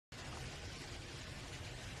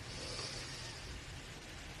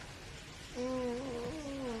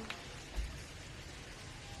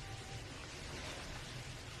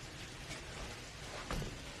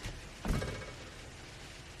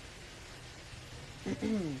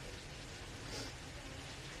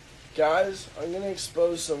Guys, I'm gonna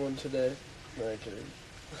expose someone today. No, I'm kidding.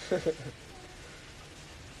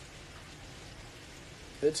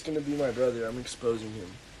 It's gonna be my brother. I'm exposing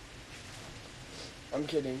him. I'm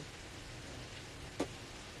kidding.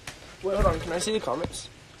 Wait, hold on. Can I see the comments?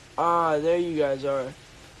 Ah, there you guys are.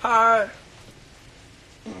 Hi.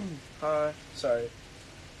 Hi. Sorry.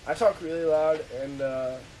 I talk really loud and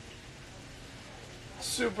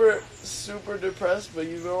super depressed, but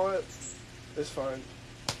you know what? It's fine.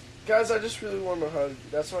 Guys, I just really want a hug.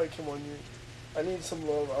 That's why I came on you. I need some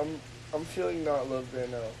love. I'm feeling not loved right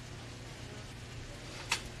now.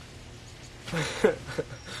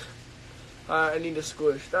 I need a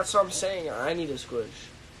squish. That's what I'm saying. I need a squish.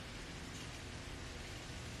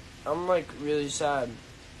 I'm like really sad.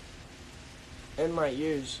 And my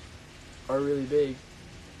ears are really big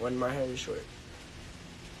when my hair is short.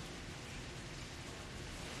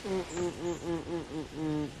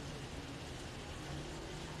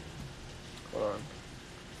 Hold on.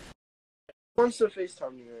 Who wants to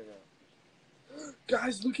FaceTime me right now?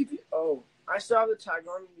 Guys, look at the... Oh, I still have the tag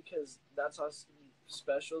on because that's how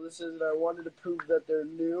special this is, and I wanted to prove that they're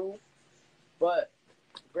new. But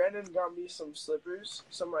Brandon got me some slippers,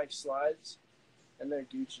 some like slides, and they're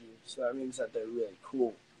Gucci, so that means that they're really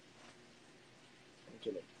cool. I'm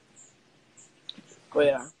kidding. But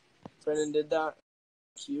yeah, Brandon did that.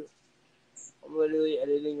 Cute. I'm literally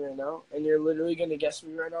editing right now, and you're literally gonna guess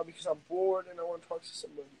me right now because I'm bored and I want to talk to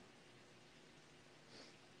somebody.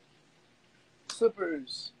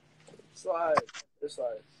 Slippers. Slides. They're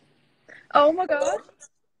slides. Oh my god.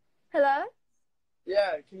 Hello?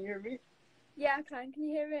 Yeah, can you hear me? Yeah, I can. Can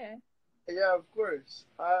you hear me? Yeah, of course.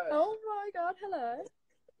 Hi. Oh my god, hello.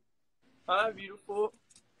 Hi, beautiful.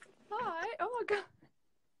 Hi. Oh my god.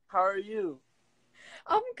 How are you?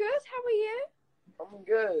 I'm good. How are you? I'm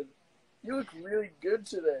good. You look really good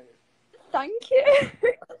today. Thank you.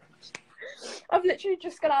 I've literally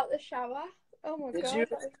just got out of the shower. Oh my Did god. you?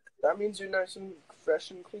 That means you're nice and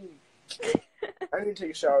fresh and clean. I need to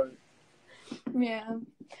take a shower. Yeah.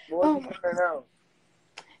 What are you doing right now?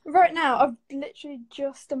 Right now, I've literally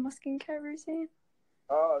just done my skincare routine.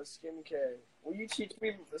 Oh, skincare. Will you teach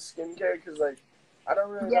me the skincare? Because, like, I don't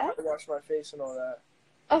really know how to wash my face and all that.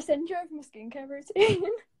 I'll send you over my skincare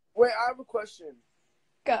routine. Wait, I have a question.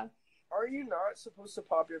 Go. Are you not supposed to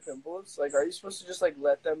pop your pimples? Like, are you supposed to just, like,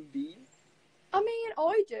 let them be? I mean,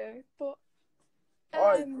 I do, but...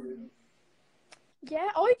 I do.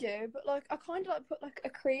 Yeah, I do, but, like, I kind of, like, put, like, a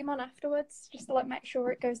cream on afterwards, just to, like, make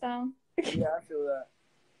sure it goes down. Yeah, I feel that.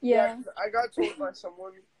 Yeah. I got told by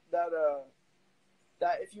someone that,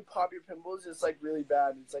 that if you pop your pimples, it's, like, really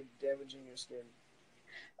bad. It's, like, damaging your skin.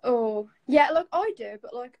 Oh, yeah, look, I do,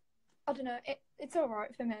 but, like, I don't know, it's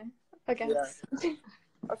alright for me, I guess. Yeah,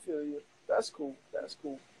 I feel you. That's cool. That's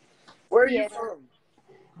cool. Where are you from?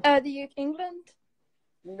 England.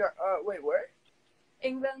 You know, wait, where?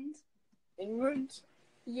 England. England?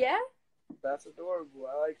 Yeah? That's adorable.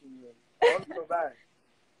 I like England. I want to go back.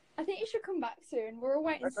 I think you should come back soon. We're all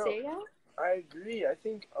waiting to see you. I agree. I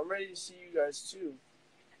think I'm ready to see you guys, too.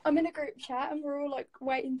 I'm in a group chat, and we're all, like,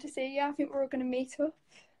 waiting to see you. I think we're all going to meet up.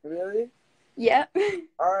 Really? Yeah.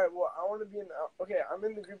 Alright, well, I want to be in... Okay, I'm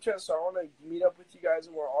in the group chat, so I want to meet up with you guys,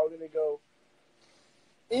 and we're all going to go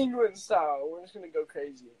England style. We're just going to go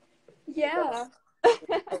crazy. Yeah.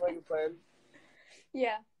 Sound like a plan?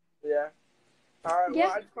 Yeah. Yeah? Alright, Yeah.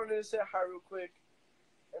 well, I just wanted to say hi real quick.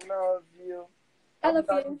 And I love you. I love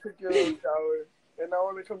I'm you. about to take your little shower. And I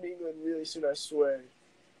want to come to England really soon, I swear.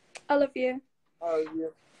 I love you. I love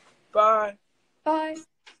you. Bye. Bye.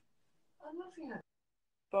 I love you.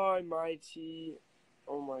 Bye, Mighty.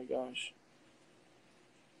 Oh my gosh.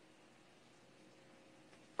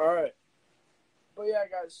 Alright. But yeah,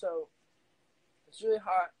 guys, so it's really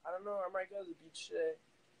hot. I don't know, I might go to the beach today.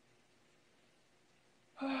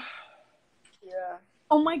 Yeah.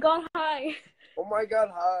 Oh my god, hi. Oh my god,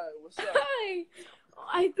 hi. What's up? Hi.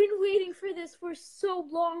 I've been waiting for this for so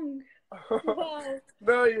long. Wow.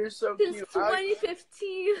 No, you're so Since cute.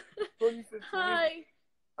 2015. 2015. Hi.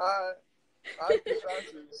 Hi. I like your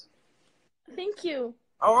glasses. Thank you.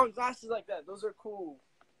 I want glasses like that. Those are cool.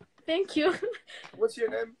 Thank you. What's your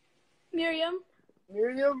name? Miriam?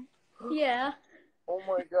 Miriam? Yeah. Oh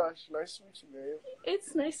my gosh. Nice to meet you, Miriam.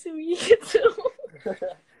 It's nice to meet you too.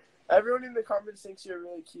 Everyone in the comments thinks you're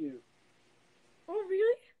really cute. Oh,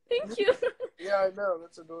 really? Thank you. Yeah, I know.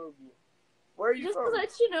 That's adorable. Where are you Just from? to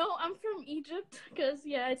let you know, I'm from Egypt, because,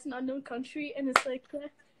 yeah, it's an unknown country, and it's like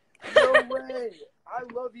that. No way. I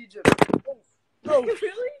love Egypt. Oh, no.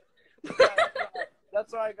 Really? Yeah,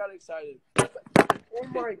 that's why I got excited. Oh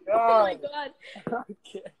my god. Oh my god.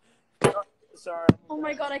 Okay. sorry. Oh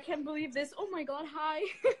my god, I can't believe this. Oh my god, hi.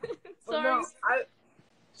 But Sorry. no,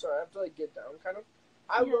 sorry, I have to like get down, kind of.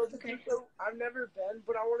 I Yeah, love okay. the show. I've never been,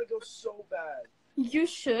 but I want to go so bad. You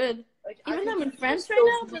should. Like, Even though I'm in think France it's right so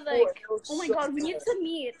now, but beautiful. like, It looks oh my so god, we need good. to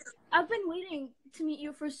meet. I've been waiting to meet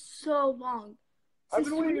you for so long. I've Since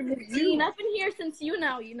been waiting to meet 2015. you. I've been here since you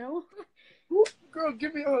now, you know? Ooh, girl,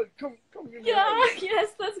 give me a hug. Come give me a Yeah, hug. yes,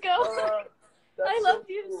 let's go. That's I so love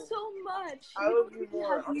you cool. so much. I love you You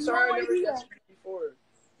more. have I'm no sorry I never idea. met you before.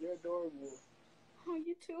 You're adorable. Oh,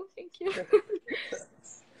 you too. Thank you.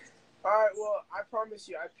 All right, well, I promise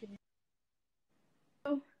you, I pin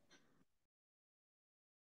Oh.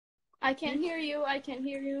 I can't hear you. I can't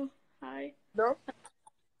hear you. Hi. No?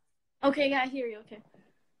 Okay, yeah, I hear you. Okay.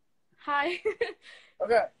 Hi.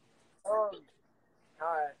 Okay.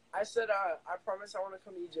 Hi. I said I promise I want to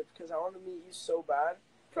come to Egypt because I want to meet you so bad.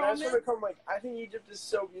 And I just want to come, like, I think Egypt is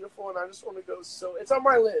so beautiful, and I just want to go so... It's on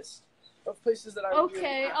my list of places that I really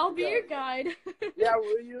Okay, have I'll to be go. your guide. Yeah,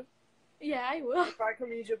 will you? Yeah, I will. If I come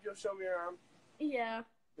to Egypt, you'll show me around. Yeah.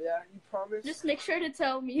 Yeah, you promise? Just make sure to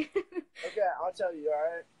tell me. Okay, I'll tell you,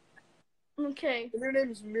 alright? Okay. And your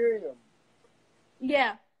name's Miriam.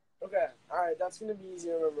 Yeah. Okay, alright, that's going to be easy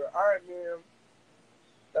to remember. Alright, Miriam.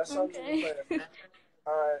 That sounds like a plan.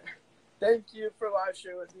 Alright. Thank you for live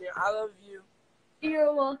sharing with me. I love you.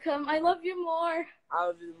 You're welcome. I love you more. I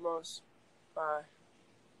love you the most. Bye.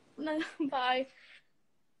 Bye.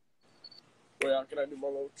 Wait, how can I do my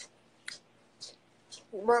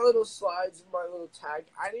little slides and my little tag?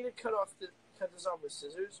 I need to cut this off with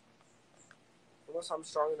scissors. Unless I'm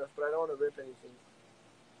strong enough, but I don't want to rip anything.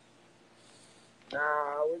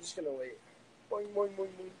 Nah, we're just gonna wait. Boing, boing,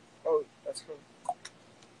 boing, boing. Oh, that's cool.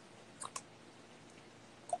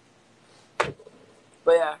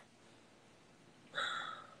 But yeah.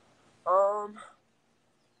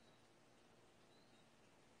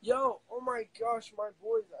 Yo, oh my gosh, my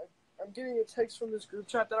boys, I'm getting a text from this group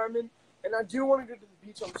chat that I'm in, and I do want to go to the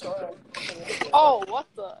beach. I'm sorry. Oh, what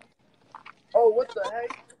the? Oh, what the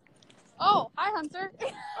heck? Oh, hi, Hunter.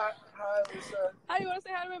 Hi, Lisa. Hi, you want to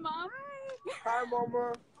say hi to my mom? Hi,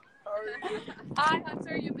 Mama. How are you? Hi,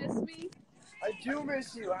 Hunter. You miss me? I do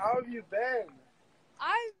miss you. How have you been?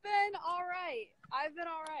 I've been all right.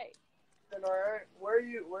 Been all right. Where are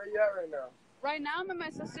you at right now? Right now, I'm at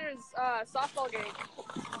my sister's softball game.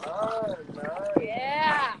 Oh, nice.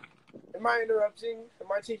 Yeah. Am I interrupting?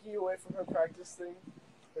 Am I taking you away from her practice thing?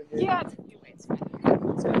 Yeah. It's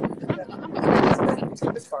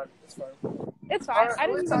fine. It's fine. It's fine. I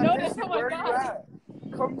didn't even notice. Oh my Where are you god. at?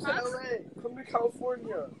 Come to LA. Come to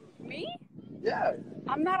California. Me? Yeah.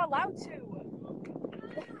 I'm not allowed to.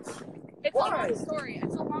 It's Why? a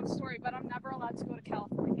long story, but I'm never allowed to go to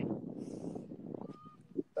California.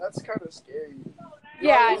 That's kind of scary.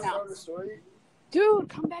 Yeah, I You know. The story? Dude,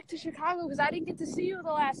 come back to Chicago because I didn't get to see you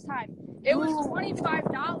the last time. It was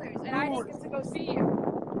 $25 and I didn't get to go see you.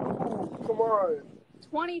 Ooh, come on.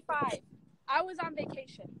 25. I was on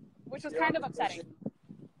vacation, which was kind of upsetting.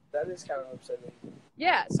 That is kind of upsetting.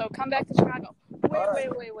 Yeah, so come back to Chicago.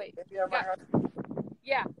 Wait. Maybe I might have to.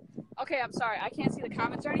 Yeah. Okay, I'm sorry. I can't see the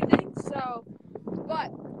comments or anything, so... But,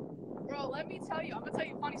 bro, let me tell you. I'm going to tell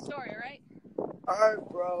you a funny story, all right? Alright,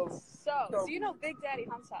 bro. So you know Big Daddy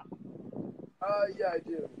Hunsa? Yeah, I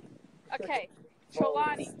do. Okay,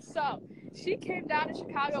 Trelawney. So, she came down to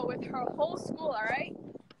Chicago with her whole school, all right?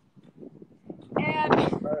 And,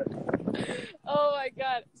 oh my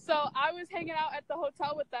god. So, I was hanging out at the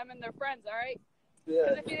hotel with them and their friends, all right? Yeah.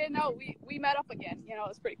 Because if you didn't know, we met up again. You know, it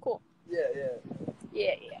was pretty cool. Yeah.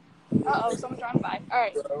 Yeah. Uh-oh, someone's driving by. All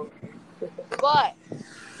right. Bro. But,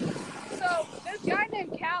 so, this guy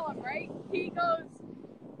named Callum, right? He goes,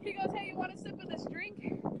 hey, you want a sip of this drink?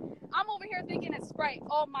 I'm over here thinking it's Sprite.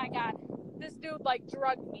 Oh my god. This dude, like,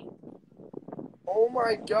 drugged me. Oh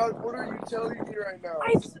my god, what are you telling me right now?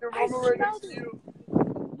 Is your I mama right next smelled to you?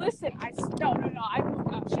 Listen, no. I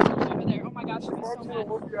moved up. She lived over there. Oh my gosh, she Your was mom's so gonna mad.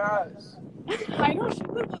 whoop your ass. I know, she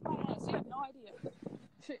lived with my ass. You have no idea.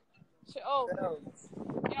 Damn.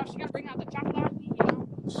 You know, she gonna bring out the chocolate on me, you know?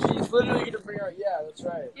 She's literally gonna bring out, yeah, that's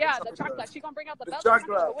right. Yeah, the chocolate. She gonna bring out the belt,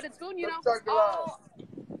 chocolate. the wooden spoon, you know? The chocolate.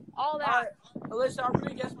 All that. Alright, Alyssa, I'm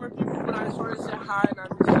gonna guess more people, but I just wanted to say hi and I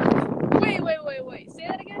miss you. Wait. Say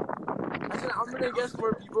that again? I said I'm gonna guess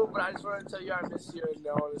more people, but I just wanted to tell you I miss you and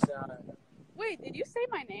I want to say hi. Wait, did you say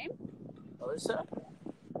my name? Alyssa?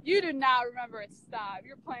 You do not remember it. Stop.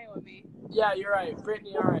 You're playing with me. Yeah, you're right.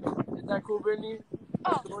 Brittany, alright. Is that cool, Brittany?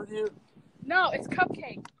 Oh. Cool with you? No, it's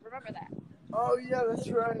Cupcake. Remember that. Oh, yeah, that's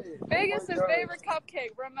right. Biggest and favorite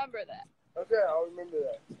Cupcake. Remember that. Okay, I'll remember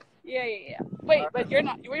that. Yeah. Wait, but you're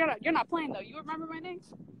not playing though. You remember my name?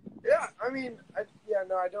 Yeah, I mean, Yeah,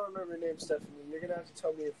 no, I don't remember your name, Stephanie. You're gonna have to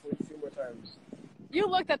tell me a few more times. You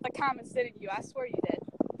looked at the comments, didn't you? I swear you did.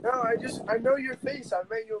 No, I know your face. I've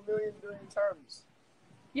met you a million times.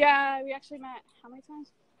 Yeah, we actually met how many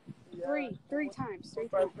times? Yeah, Three times.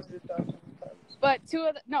 500,000 times. But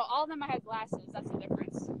all of them I had glasses. That's the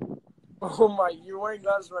difference. Oh my, you're wearing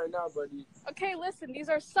glasses right now, buddy. Okay, listen, these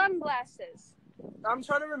are sunglasses. I'm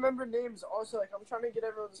trying to remember names also. Like, I'm trying to get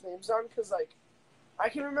everyone's names down because, like, I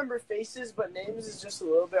can remember faces, but names is just a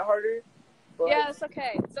little bit harder. But... Yeah, it's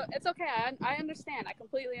okay. So it's okay. I understand. I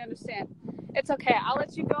completely understand. It's okay. I'll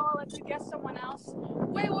let you go. I'll let you guess someone else.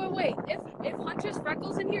 Wait. If Hunter's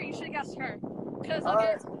Freckles in here, you should have guessed her. Because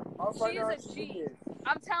she is a G.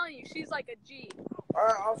 I'm telling you, she's like a G. All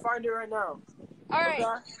right, I'll find her right now. All right.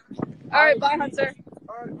 Okay? All right, bye, Hunter.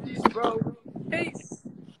 All right, peace, bro. Peace.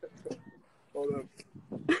 Hold up.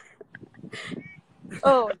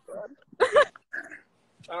 Oh, God.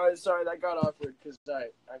 All right, sorry, that got awkward because I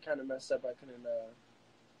kind of messed up. I couldn't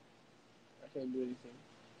do anything.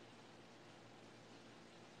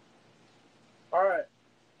 All right,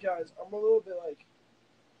 guys, I'm a little bit like.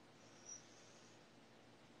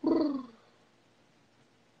 Dude,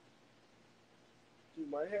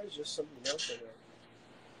 my hair is just something else right now.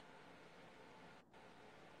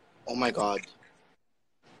 Oh my god.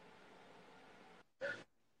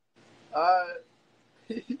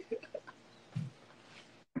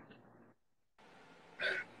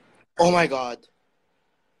 Oh my god.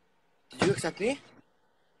 Did you accept me?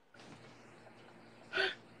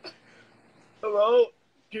 Hello?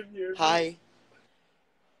 Can you hear me? Hi.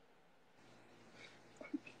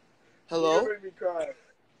 Hello? You're making me cry.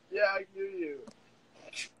 Yeah, I can hear you.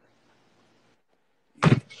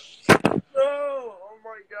 No! Oh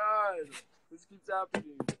my god. This keeps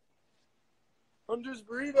happening. Hunter's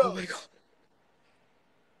Burrito. Oh my god.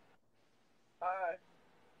 Hi.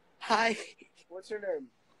 Hi. What's your name?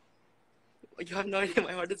 You have no idea,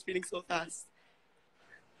 my heart is beating so fast.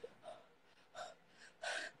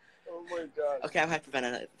 Oh my god. Okay, I'm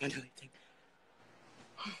hyperventilating.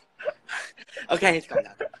 Okay, I need to calm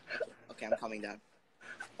down. Okay, I'm calming down.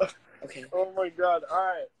 Okay. Oh my god.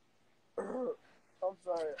 Alright. I'm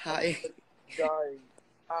sorry. Hi. I'm dying.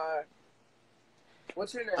 Hi.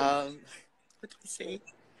 What's your name? What do I say?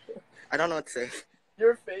 I don't know what to say.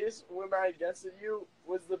 Your face when I guessed at you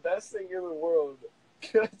was the best thing in the world.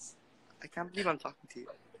 Cause I can't believe I'm talking to you.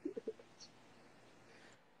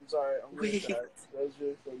 I'm sorry. I'm really Wait. sad. That was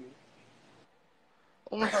really funny.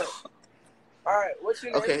 Oh my god. Alright, what's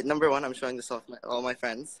your name? Okay, number one, I'm showing this off all my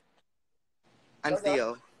friends. I'm Okay.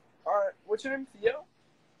 Theo. Alright, what's your name? Theo?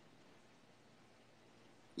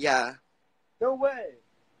 Yeah. No way.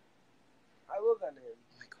 I love that name.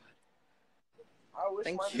 Oh my god. I wish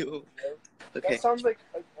Thank mine you. was Theo. Okay. That sounds like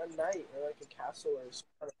a knight or like a castle or some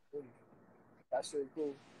kind of thing. That's really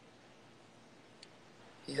cool.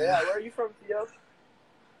 Yeah, where are you from, Theo?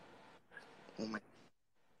 Oh my.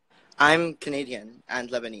 I'm Canadian and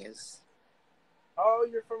Lebanese. Oh,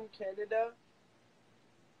 you're from Canada?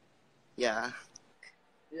 Yeah.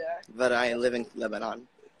 Yeah. But I live in Lebanon.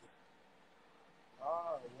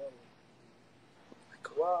 Oh,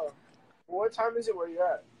 whoa. Wow. What time is it where you're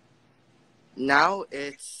at? Now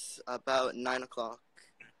it's about 9 o'clock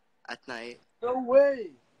at night. No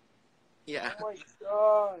way. Yeah. Oh my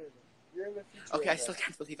god. You're in the future. Okay, I right still now.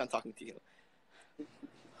 can't believe I'm talking to you.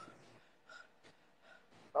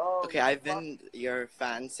 Oh, Okay, I've been your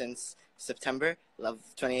fan since September of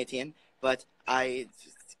 2018, but I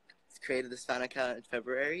created this fan account in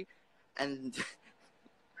February, and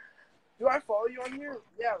do I follow you on here?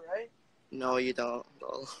 Yeah, right? no, you don't.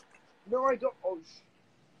 Lol. No, I don't. Oh,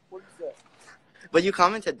 what is that? But you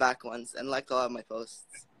commented back once and liked a lot of my posts.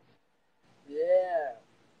 Yeah.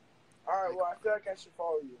 Alright, well, I feel like I should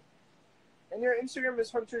follow you. And your Instagram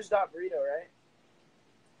is hunters.burrito, right?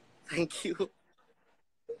 Thank you.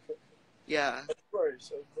 Yeah. Of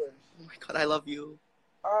course, of course. Oh my god, I love you.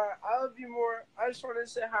 Alright, I love you more. I just wanted to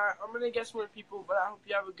say hi. I'm going to guess more people, but I hope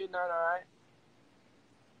you have a good night, alright?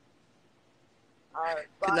 Alright,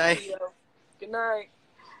 bye. Good night. Theo. Good night.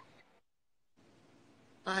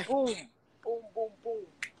 Bye. Boom. Boom, boom, boom.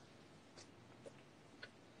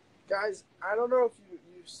 Guys, I don't know if you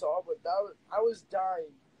saw, but I was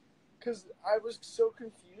dying. Because I was so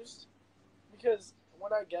confused. Because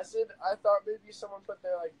when I guessed it, I thought maybe someone put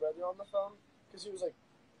their like brother on the phone. Because he was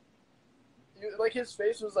like his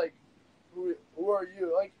face was like, who are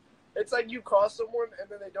you? Like, it's like you call someone and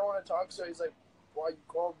then they don't want to talk, so he's like, why you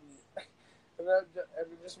call me? and it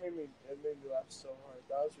just made me laugh so hard.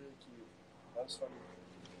 That was really cute. That was funny.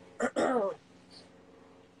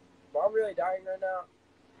 But I'm really dying right now.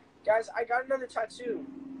 Guys, I got another tattoo.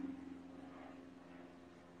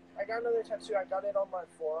 got another tattoo. I got it on my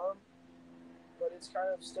forearm, but it's kind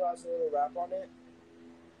of still has a little wrap on it.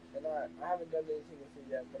 And I haven't done anything with it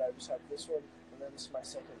yet, but I just have this one, and then this is my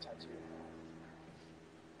second tattoo.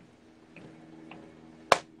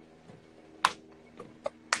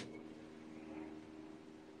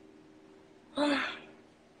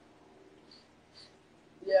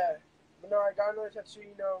 Yeah, but no, I got another tattoo,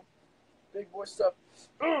 you know, big boy stuff.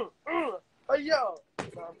 Yo!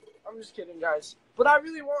 No, I'm just kidding, guys. But I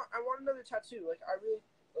want another tattoo. Like,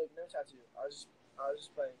 no tattoo. I was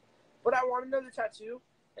just playing. But I want another tattoo,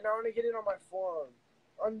 and I want to get it on my forearm.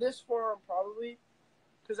 On this forearm, probably,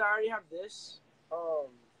 because I already have this. I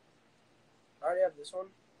already have this one,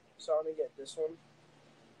 so I want to get this one.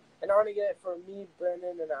 And I want to get it for me,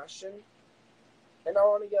 Brandon, and Ashton. And I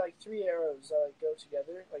want to get, like, 3 arrows that, like, go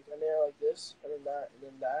together. Like, an arrow like this, and then that, and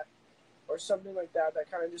then that. Or something like that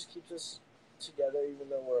kind of just keeps us together even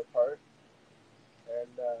though we're apart.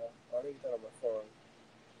 And I want to get that on my forearm.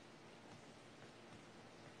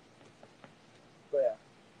 But, yeah.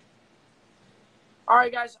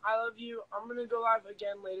 Alright, guys, I love you. I'm going to go live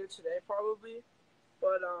again later today, probably.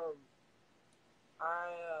 But,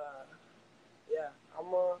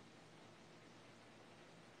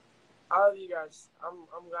 I love you guys. I'm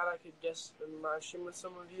glad I could guest in my stream with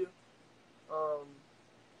some of you.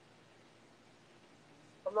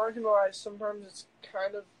 I'm not gonna lie, sometimes it's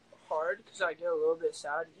kind of hard because I get a little bit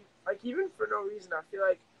sad. Like, even for no reason, I feel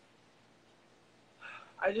like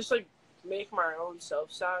I just, like, make my own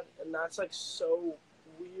self sad, and that's, like, so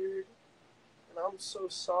weird. And I'm so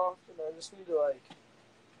soft, and I just need to, like,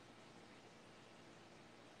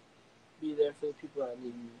 be there for the people that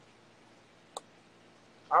need me.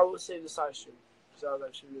 I will save this live stream because I was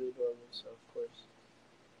actually really adorable, so of course.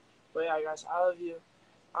 But yeah, guys, I love you.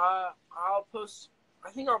 I'll post. I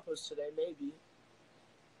think I'll post today, maybe.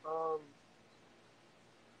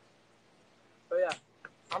 But yeah,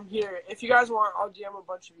 I'm here. If you guys want, I'll DM a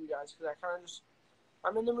bunch of you guys because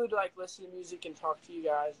I'm in the mood to, like, listen to music and talk to you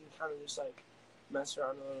guys and kind of just, like, mess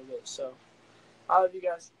around a little bit. So I love you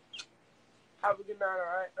guys. Have a good night,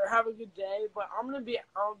 alright? Or have a good day. But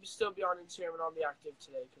I'll still be on Instagram and I'll be active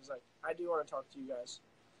today because, like, I do want to talk to you guys.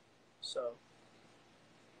 So,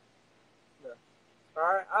 yeah.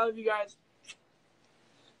 Alright, I love you guys.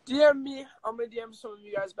 DM me. I'm going to DM some of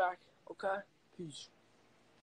you guys back. Okay? Peace.